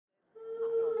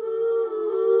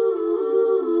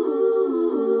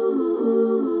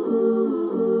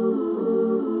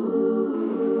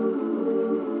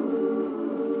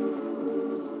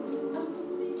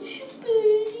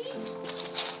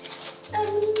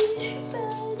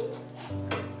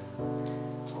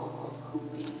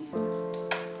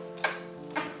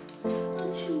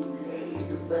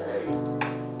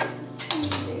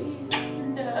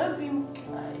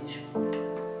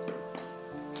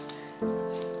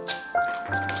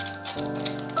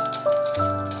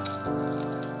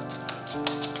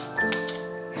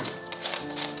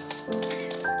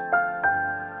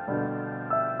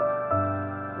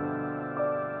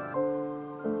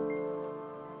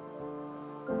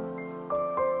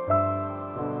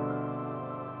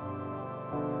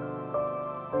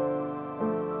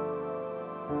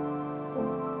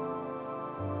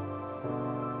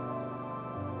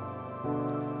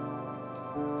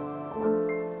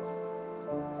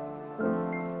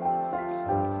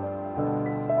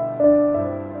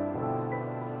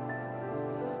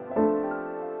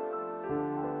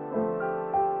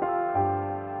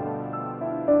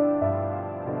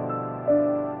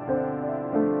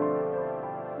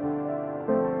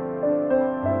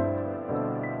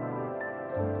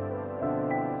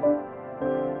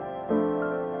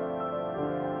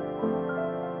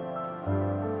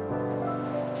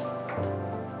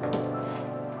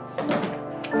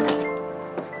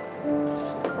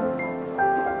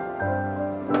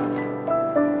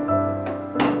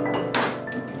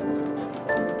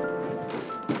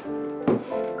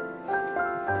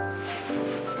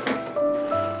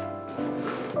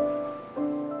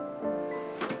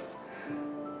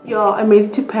Y'all, I made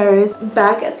it to Paris,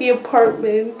 back at the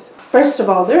apartment. First of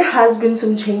all, there has been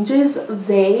some changes.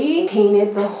 They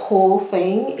painted the whole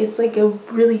thing. It's like a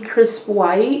really crisp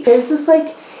white. There's this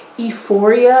like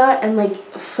euphoria and like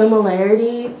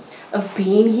familiarity of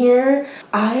being here.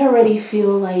 I already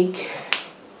feel like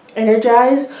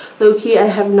energized. Low-key, I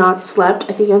have not slept.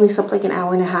 I think I only slept like an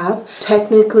hour and a half.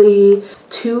 Technically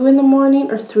 2 in the morning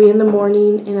or 3 in the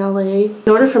morning in LA. In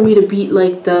order for me to beat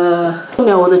like the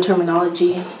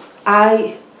terminology,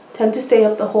 I tend to stay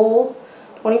up the whole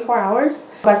 24 hours.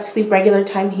 About to sleep regular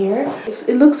time here.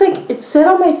 It looks like it said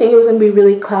on my thing it was gonna be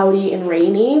really cloudy and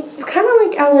rainy. It's kind of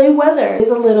like LA weather.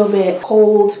 It's a little bit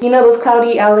cold. You know those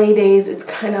cloudy LA days? It's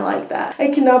kind of like that. I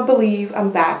cannot believe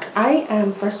I'm back. I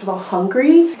am first of all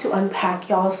hungry to unpack,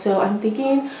 y'all. So I'm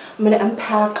thinking I'm gonna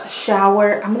unpack,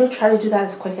 shower. I'm gonna try to do that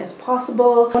as quick as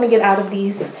possible. I want to get out of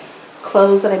these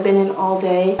clothes that I've been in all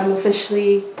day. I'm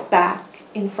officially back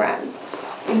in France,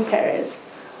 in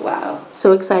Paris. Wow,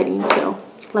 so exciting. So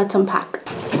let's unpack.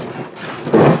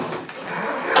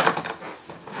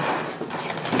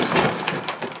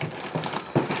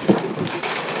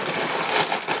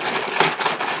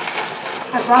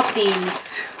 I brought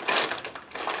these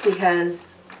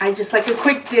because I just like a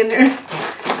quick dinner.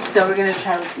 So we're gonna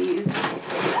try with these.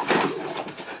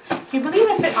 Can you believe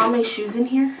I fit all my shoes in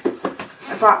here?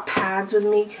 I brought pads with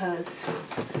me because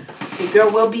the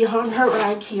girl will be on her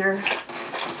ride here.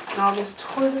 And all those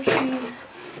toiletries.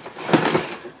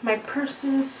 My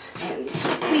purses, and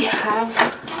we have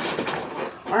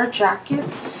our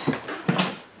jackets.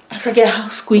 I forget how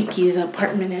squeaky the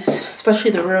apartment is,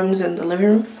 especially the rooms and the living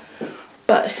room.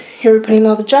 But here we're putting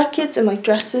all the jackets and like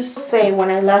dresses. Say when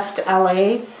I left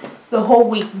LA, the whole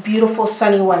week, beautiful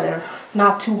sunny weather.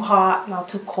 Not too hot, not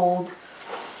too cold.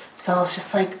 So I was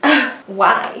just like,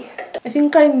 why? I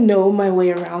think I know my way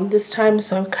around this time,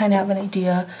 so I kind of have an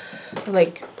idea of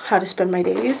like how to spend my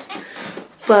days.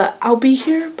 But I'll be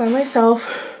here by myself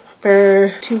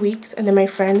for 2 weeks, and then my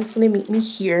friend is gonna meet me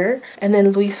here, and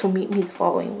then Luis will meet me the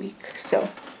following week. So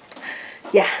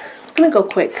yeah, it's gonna go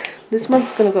quick. This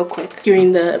month's gonna go quick.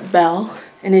 Hearing the bell,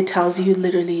 and it tells you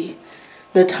literally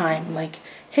the time, like,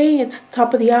 hey, it's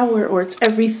top of the hour, or it's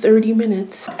every 30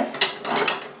 minutes.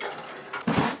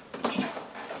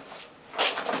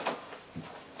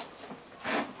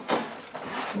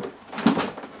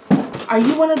 Are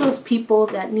you one of those people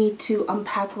that need to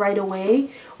unpack right away,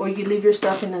 or you leave your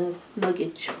stuff in the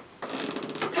luggage?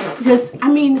 Because I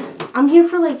mean, I'm here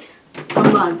for like a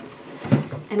month,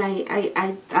 and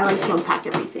I like to unpack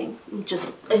everything. I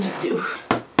just do.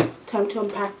 Time to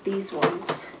unpack these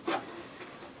ones.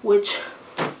 Which,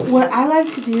 what I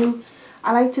like to do,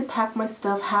 I like to pack my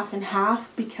stuff half and half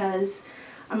because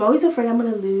I'm always afraid I'm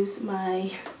gonna lose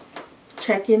my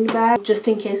check-in bag. Just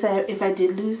in case if I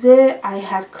did lose it, I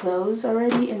had clothes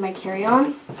already in my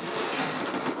carry-on.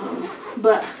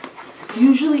 But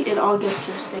usually it all gets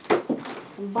here safe.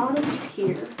 Some bottoms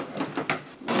here.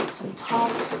 And some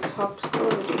tops. Tops go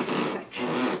in a different section.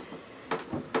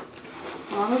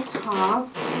 A lot of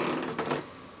tops.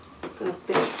 Gonna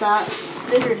fix that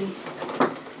literally.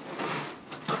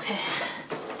 Okay.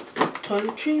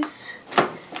 Toiletries.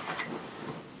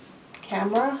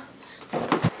 Camera.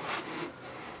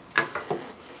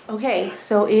 Okay,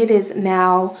 so it is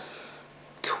now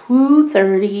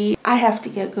 2:30. I have to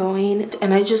get going,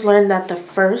 and I just learned that the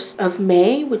 1st of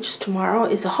May, which is tomorrow,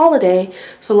 is a holiday,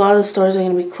 so a lot of the stores are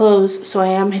going to be closed. So I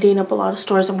am hitting up a lot of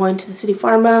stores. I'm going to the City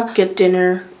Pharma, get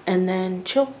dinner, and then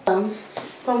chill. I'm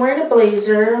wearing a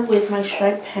blazer with my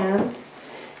striped pants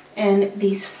and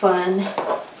these fun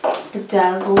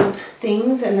bedazzled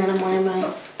things, and then I'm wearing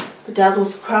my bedazzled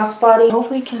crossbody.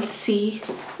 Hopefully you can see.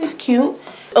 It's cute.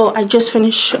 Oh, I just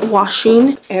finished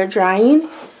washing, air drying.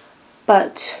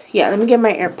 But yeah, let me get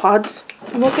my AirPods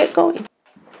and we'll get going.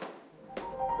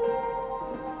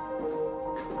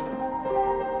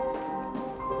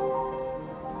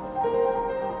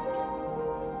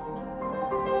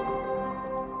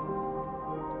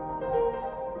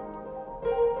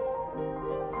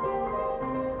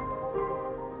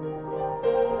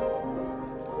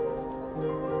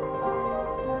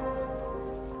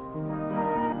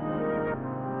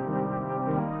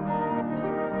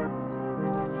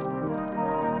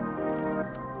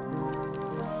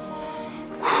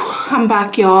 I'm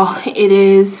back, y'all. It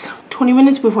is 20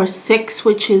 minutes before 6,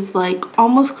 which is like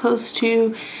almost close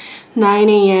to 9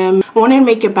 a.m. I wanted to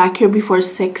make it back here before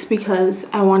 6 because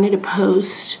I wanted to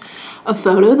post a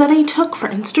photo that I took for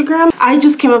Instagram. I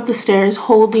just came up the stairs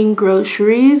holding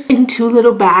groceries in 2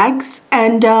 little bags,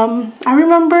 and I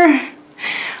remember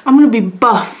I'm gonna be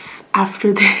buff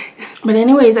after this. But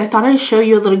anyways, I thought I'd show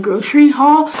you a little grocery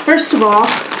haul. First of all,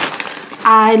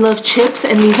 I love chips,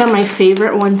 and these are my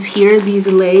favorite ones here, these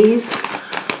Lay's.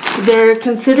 They're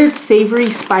considered savory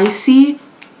spicy.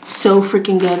 So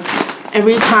freaking good.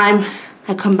 Every time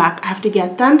I come back, I have to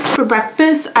get them. For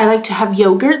breakfast, I like to have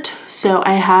yogurt. So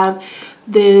I have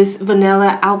this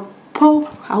vanilla Alpo.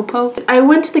 I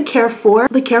went to the Carrefour.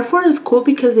 The Carrefour is cool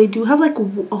because they do have like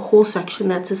a whole section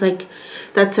that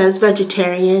says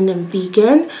vegetarian and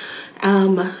vegan.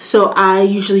 So I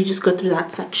usually just go through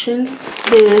that section.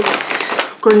 This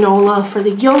granola for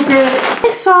the yogurt.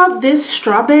 I saw this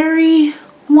strawberry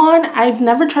one. I've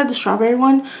never tried the strawberry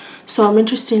one, so I'm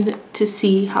interested to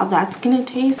see how that's gonna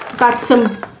taste. Got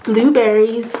some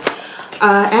blueberries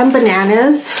and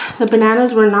bananas. The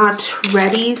bananas were not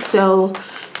ready, so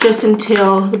just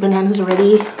until the bananas are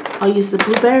ready, I'll use the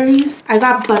blueberries. I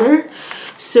got butter.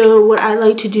 So what I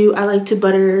like to do, I like to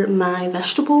butter my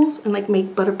vegetables and like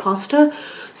make butter pasta.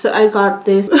 So I got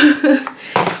this.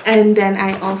 And then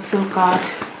I also got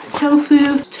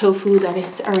tofu that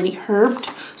is already herbed.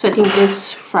 So I think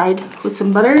this fried with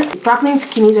some butter. Broccoli and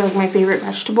zucchinis are like my favorite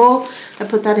vegetable. I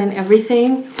put that in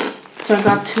everything. So I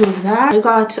got 2 of that. I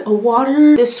got a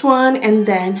water, this one, and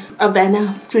then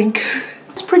Avena drink.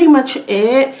 That's pretty much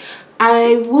it.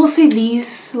 I will say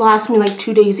these last me like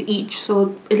 2 days each.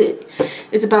 So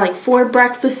it's about like 4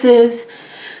 breakfasts.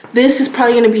 This is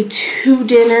probably going to be 2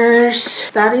 dinners.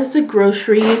 That is the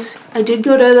groceries. I did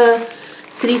go to the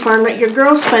City Farm that your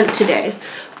girl spent today.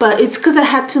 But it's because I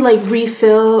had to like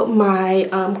refill my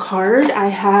card. I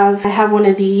have one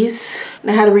of these.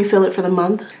 And I had to refill it for the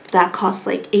month. That cost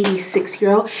like 86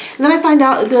 euro. And then I find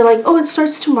out they're like, oh, it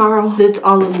starts tomorrow. It's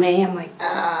all of May. I'm like,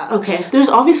 okay. There's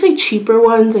obviously cheaper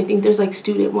ones. I think there's like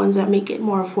student ones that make it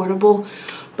more affordable.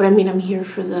 But I mean, I'm here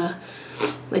for the,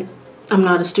 like, I'm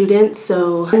not a student.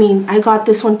 So, I mean, I got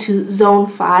this one to Zone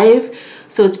 5.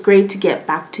 So it's great to get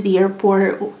back to the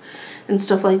airport and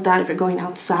stuff like that if you're going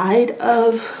outside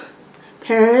of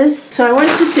Paris. So I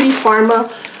went to City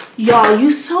Pharma. Y'all, you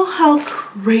saw how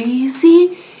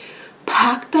crazy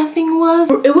packed that thing was.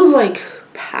 It was like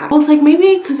packed. I was like,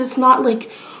 maybe because it's not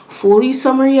like fully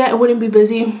summer yet, it wouldn't be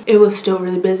busy. It was still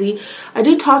really busy. I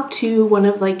did talk to one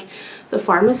of like the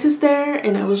pharmacists there,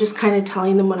 and I was just kind of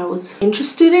telling them what I was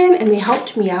interested in, and they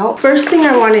helped me out. First thing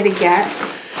I wanted to get,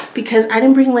 because I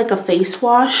didn't bring like a face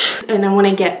wash, and then when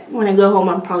I go home,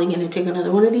 I'm probably gonna take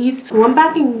another one of these. The one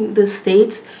back in the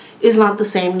States is not the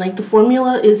same. Like the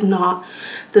formula is not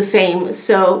the same,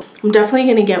 so I'm definitely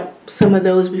gonna get some of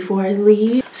those before I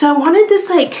leave. So I wanted this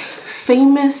like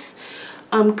famous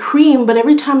cream, but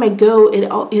every time I go,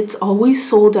 it's always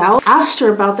sold out. Asked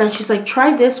her about that. She's like,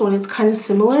 try this one, it's kind of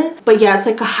similar, but yeah, it's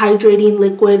like a hydrating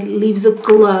liquid, leaves a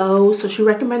glow. So she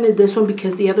recommended this one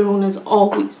because the other one is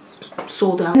always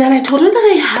sold out. And then I told her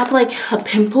that I have like a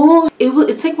pimple.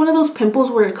 It's like one of those pimples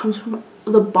where it comes from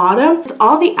the bottom. It's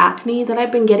all the acne that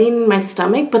I've been getting in my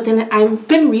stomach, but then I've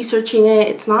been researching it.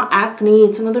 It's not acne,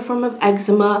 it's another form of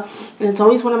eczema, and it's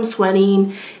always when I'm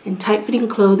sweating in tight-fitting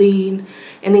clothing,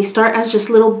 and they start as just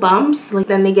little bumps, like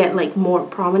then they get like more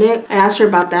prominent. I asked her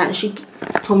about that, and she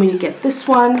told me to get this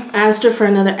one. I asked her for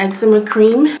another eczema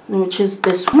cream, which is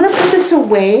this one. I'm gonna put this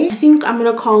away. I think I'm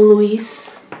gonna call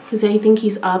Luis because I think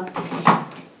he's up.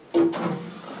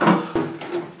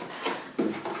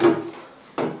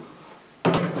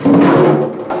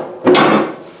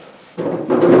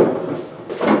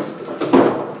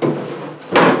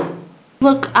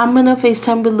 Look, I'm gonna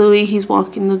FaceTime with Louis. He's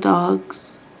walking the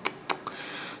dogs.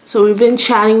 So we've been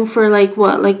chatting for like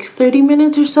what, like 30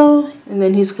 minutes or so, and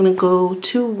then he's gonna go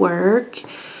to work.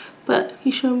 But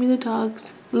he's showing me the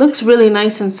dogs. It looks really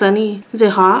nice and sunny. Is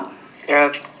it hot? Yeah,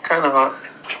 it's kind of hot.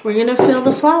 We're gonna fill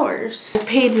the flowers. I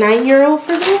paid 9 euro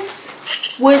for this,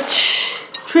 which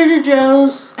Trader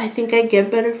Joe's, I think I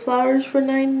get better flowers for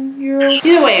 9 euro.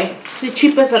 Either way, the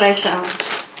cheapest that I found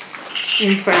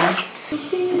in France.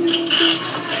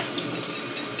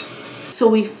 So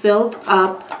we filled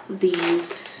up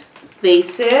these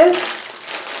vases.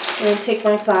 I'm gonna take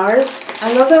my flowers.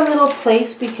 I love that little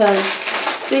place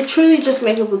because they truly just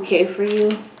make a bouquet for you.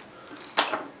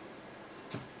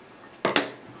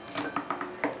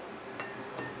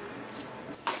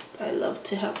 I love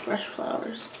to have fresh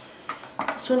flowers.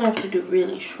 This one I have to do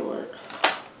really short.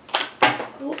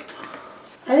 Oh.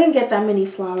 I didn't get that many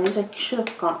flowers. I should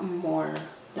have gotten more.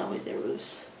 That way there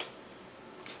was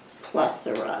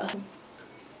plethora.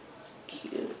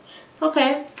 Cute.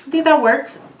 Okay, I think that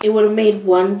works. It would have made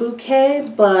one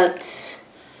bouquet, but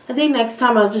I think next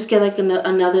time I'll just get like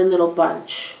another little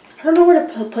bunch. I don't know where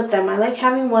to put them. I like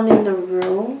having one in the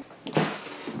room.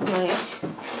 Like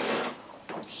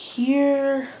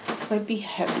here might be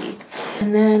heavy.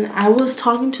 And then I was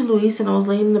talking to Luis and I was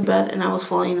laying in the bed and I was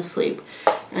falling asleep.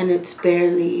 And it's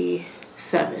barely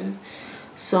 7.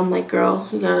 So I'm like, girl,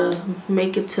 you gotta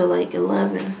make it till like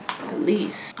 11 at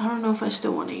least. I don't know if I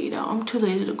still want to eat out. I'm too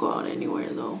lazy to go out anywhere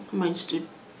though. I might just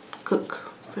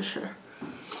cook for sure.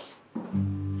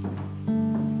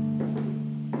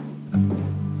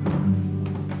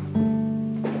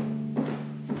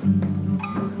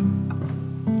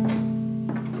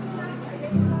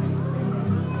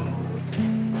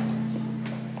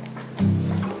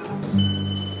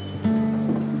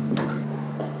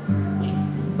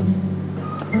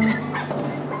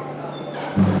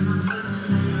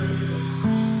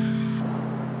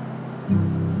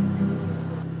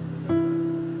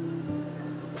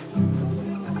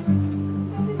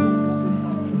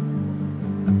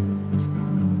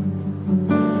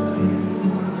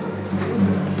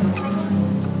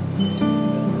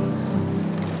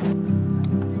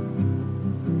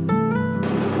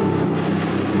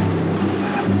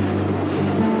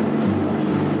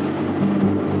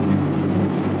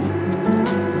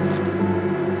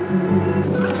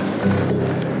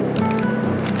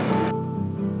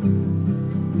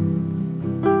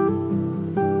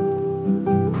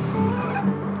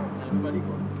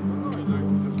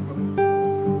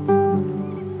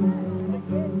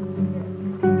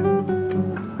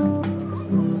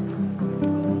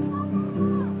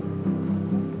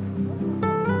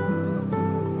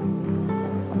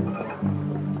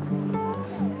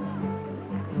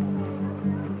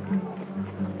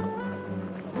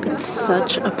 It's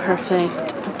such a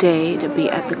perfect day to be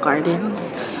at the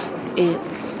gardens.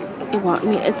 It's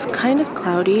kind of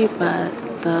cloudy, but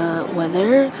the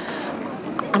weather,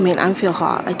 I feel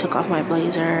hot. I took off my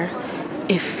blazer.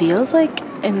 It feels like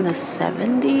in the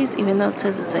 70s, even though it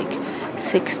says it's like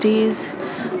 60s.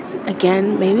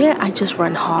 Again, maybe I just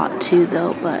run hot too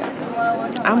though, but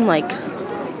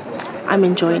I'm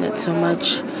enjoying it so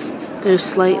much. There's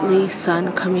slightly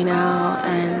sun coming out,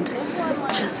 and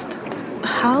just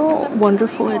how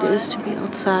wonderful it is to be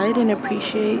outside and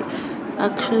appreciate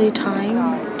actually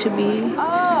time to be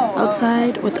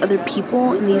outside with other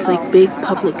people in these like big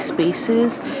public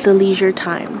spaces. The leisure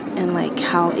time, and like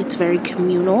how it's very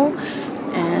communal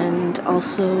and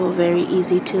also very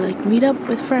easy to like meet up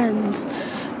with friends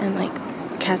and like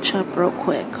catch up real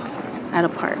quick at a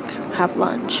park, have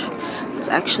lunch. That's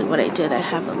actually what I did. I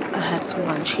had some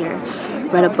lunch here,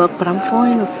 read a book, but I'm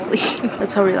falling asleep.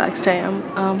 That's how relaxed I am.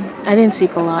 I didn't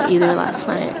sleep a lot either last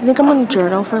night. I think I'm gonna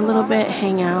journal for a little bit,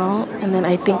 hang out, and then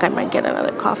I think I might get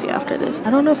another coffee after this.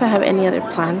 I don't know if I have any other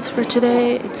plans for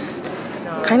today. It's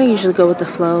kind of usually go with the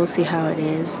flow, see how it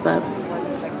is, but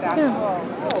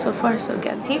yeah, so far so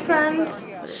good. Hey friends.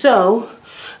 So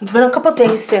it's been a couple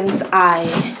days since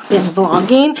I've been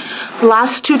vlogging. The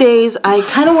last 2 days I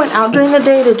kind of went out during the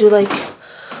day to do like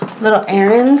little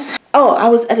errands. Oh, I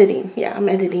was editing. Yeah, I'm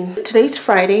editing. Today's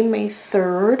Friday, May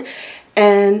 3rd,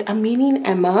 and I'm meeting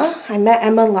Emma. I met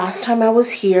Emma last time I was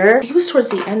here. I think it was towards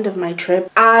the end of my trip.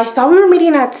 I thought we were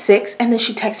meeting at 6, and then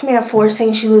she texted me at 4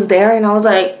 saying she was there, and I was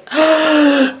like,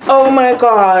 oh my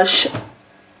gosh.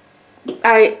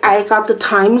 I got the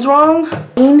times wrong.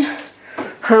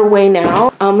 Her way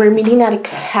now. We're meeting at a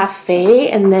cafe,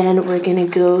 and then we're gonna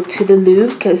go to the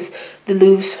Louvre because the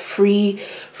Louvre's free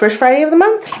first Friday of the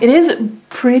month. It is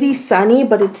pretty sunny,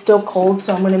 but it's still cold,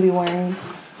 so I'm gonna be wearing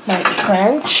my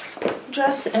trench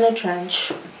dress and a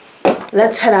trench.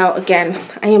 Let's head out again.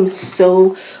 I am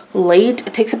so late.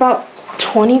 It takes about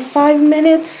 25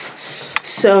 minutes,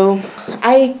 so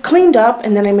I cleaned up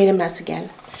and then I made a mess again,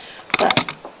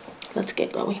 but let's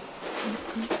get going.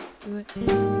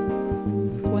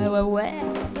 Ouais.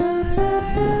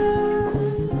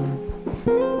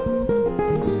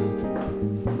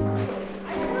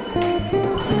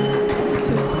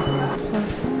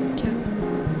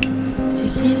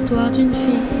 C'est l'histoire d'une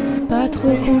fille pas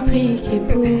trop compliquée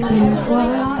pour une fois.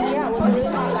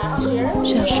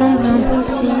 Cherchant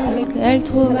l'impossible, elle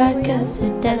trouva que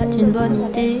c'était une bonne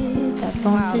idée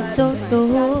d'avancer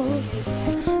solo,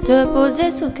 de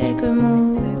poser sur quelques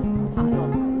mots,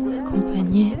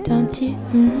 accompagné d'un petit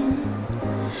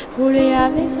rouler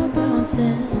avec son pincette,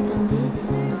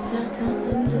 un certain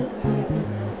M2.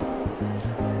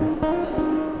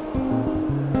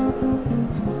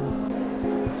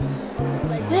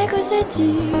 Mais que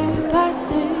s'est-il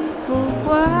passé?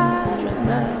 Pourquoi je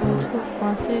me retrouve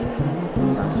coincé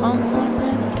dans un 35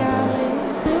 mètres carrés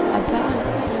à Paris,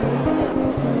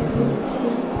 vous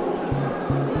aussi?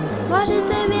 Moi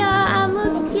j'étais bien à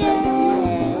Moutier,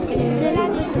 c'est là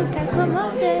que tout a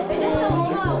commencé.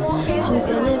 Tu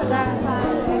connais pas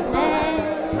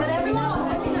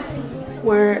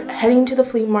We're heading to the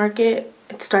flea market.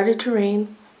 It's started to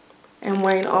rain. I'm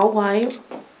wearing all white.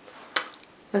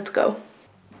 Let's go.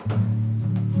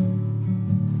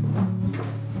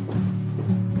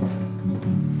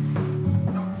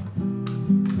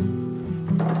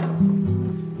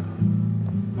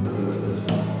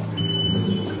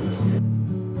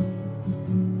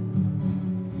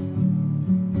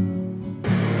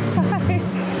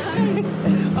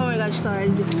 Oh my gosh, sorry,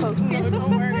 I'm just poking. No,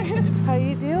 don't worry. How are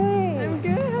you doing? I'm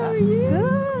good, how are you?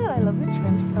 Good. I love the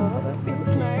trench coat. That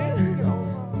feels nice.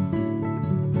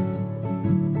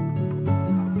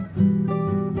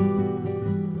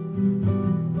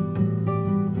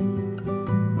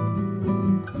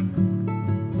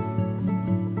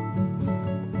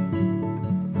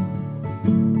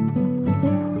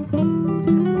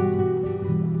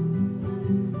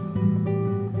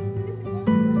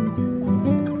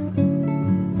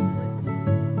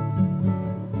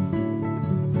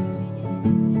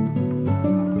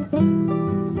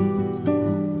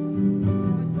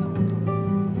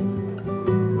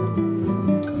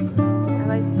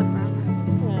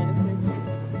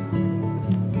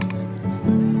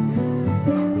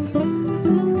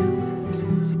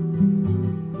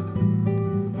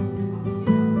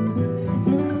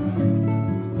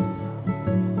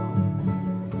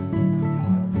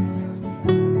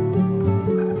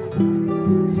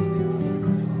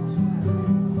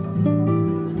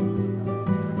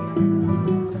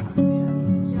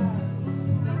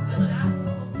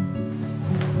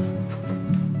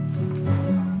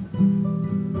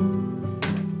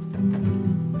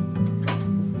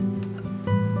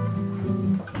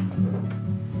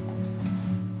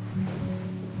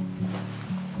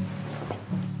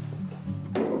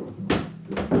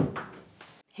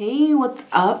 Hey, what's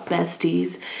up,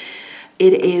 besties?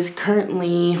 It is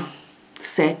currently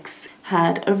 6.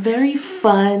 Had a very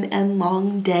fun and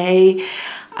long day.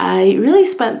 I really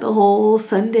spent the whole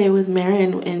Sunday with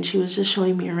Marin, and she was just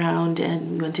showing me around,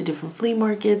 and we went to different flea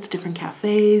markets, different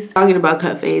cafes. Talking about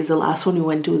cafes, the last one we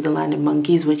went to was the Land of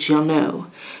Monkeys, which y'all know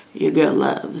your girl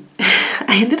loves.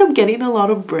 I ended up getting a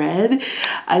lot of bread.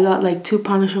 I got like 2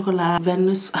 pain au chocolat,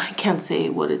 Venus, I can't say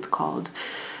what it's called,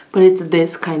 but it's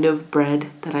this kind of bread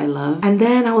that I love. And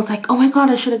then I was like, oh my god,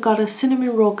 I should have got a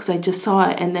cinnamon roll because I just saw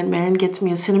it. And then Marin gets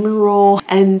me a cinnamon roll,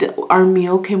 and our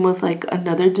meal came with like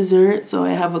another dessert. So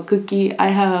I have a cookie. I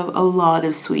have a lot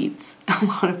of sweets, a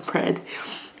lot of bread.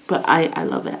 But I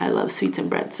love it. I love sweets and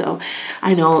bread. So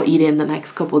I know I'll eat it in the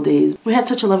next couple days. We had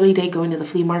such a lovely day going to the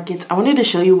flea markets. I wanted to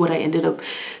show you what I ended up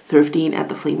thrifting at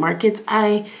the flea markets.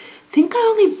 I think I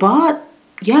only bought,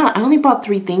 yeah, I only bought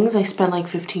 3 things. I spent like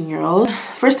 15 euros.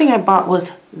 First thing I bought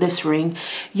was this ring.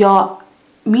 Y'all,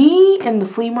 me and the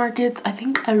flea markets, I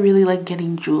think I really like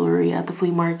getting jewelry at the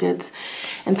flea markets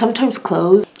and sometimes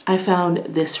clothes. I found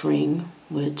this ring,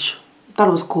 which I thought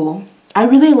it was cool. I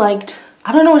really liked,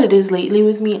 I don't know what it is lately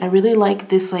with me. I really like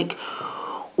this like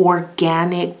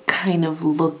organic kind of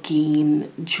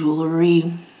looking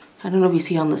jewelry. I don't know if you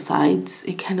see on the sides,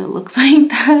 it kind of looks like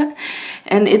that.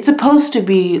 And it's supposed to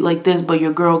be like this, but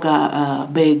your girl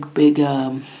got big,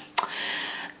 they're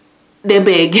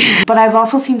big. But I've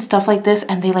also seen stuff like this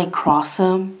and they like cross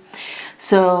them.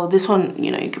 So this one, you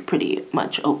know, you could pretty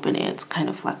much open it. It's kind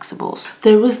of flexible.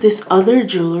 There was this other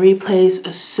jewelry place,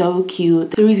 so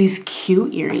cute. There was these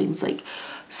cute earrings, like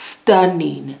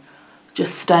stunning,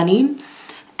 just stunning.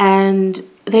 And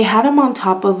they had them on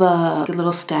top of a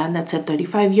little stand that said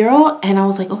 35 euro. And I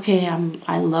was like, okay,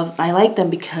 I like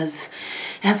them because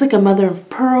it has like a mother of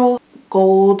pearl,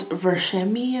 gold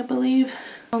vershemi, I believe,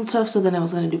 and stuff. So then I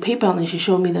was going to do PayPal, and then she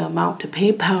showed me the amount to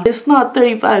PayPal. It's not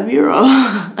 35 euro.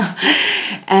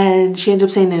 And she ended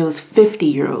up saying that it was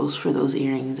 50 euros for those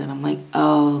earrings. And I'm like,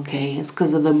 oh, okay. It's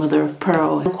because of the mother of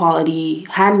pearl. Quality,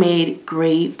 handmade,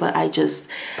 great. But I just,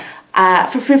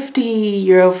 for 50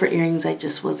 euro for earrings, I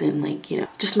just wasn't like, you know,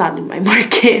 just not in my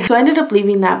market. So I ended up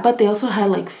leaving that. But they also had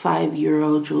like 5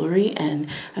 euro jewelry. And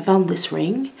I found this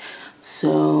ring.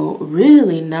 So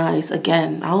really nice.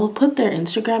 Again, I'll put their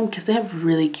Instagram because they have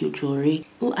really cute jewelry.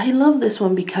 I love this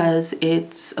one because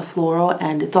it's a floral,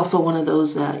 and it's also one of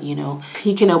those that, you know,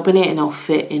 you can open it and it'll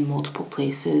fit in multiple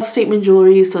places. Statement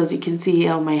jewelry, so as you can see,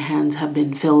 my hands have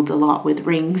been filled a lot with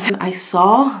rings. I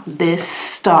saw this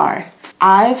star.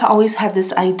 I've always had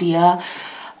this idea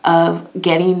of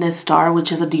getting this star,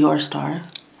 which is a Dior star.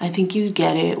 I think you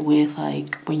get it with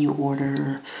like when you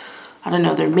order, I don't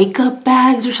know, their makeup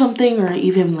bags or something, or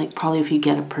even like probably if you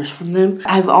get a purse from them.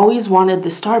 I've always wanted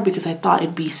this star because I thought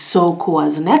it'd be so cool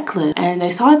as a necklace. And I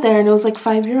saw it there and it was like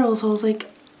 5 euros. So I was like,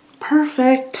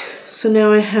 Perfect. So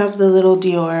now I have the little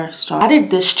Dior straw. I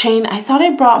added this chain. I thought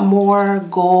I brought more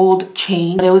gold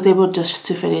chain, but I was able just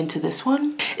to fit into this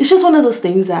one. It's just one of those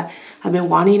things that I've been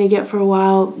wanting to get for a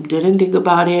while. Didn't think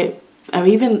about it. I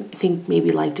even think maybe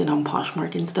liked it on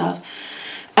Poshmark and stuff.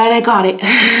 And I got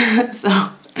it. So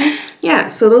yeah,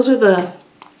 so those are the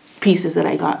pieces that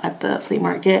I got at the flea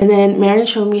market. And then Maren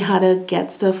showed me how to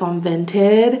get stuff on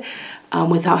Vinted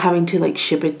without having to like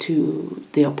ship it to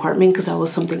the apartment, because that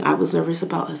was something I was nervous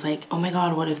about. I was like, oh my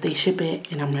god, what if they ship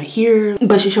it and I'm not here?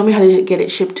 But she showed me how to get it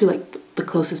shipped to like the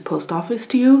closest post office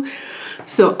to you.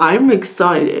 So I'm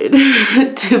excited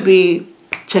to be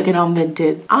checking on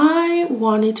Vinted. I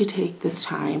wanted to take this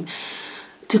time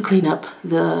to clean up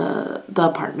the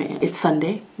apartment. It's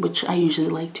Sunday, which I usually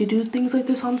like to do things like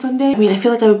this on Sunday. I mean, I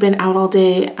feel like I've been out all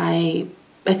day. I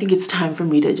think it's time for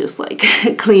me to just like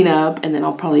clean up, and then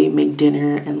I'll probably make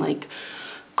dinner and like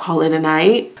call it a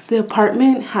night. The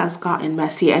apartment has gotten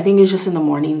messy. I think it's just in the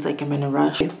mornings, like I'm in a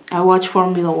rush. I watch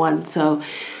Formula 1, so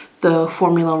the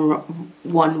Formula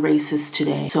 1 races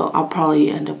today, so I'll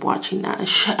probably end up watching that. It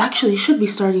should be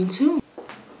starting soon.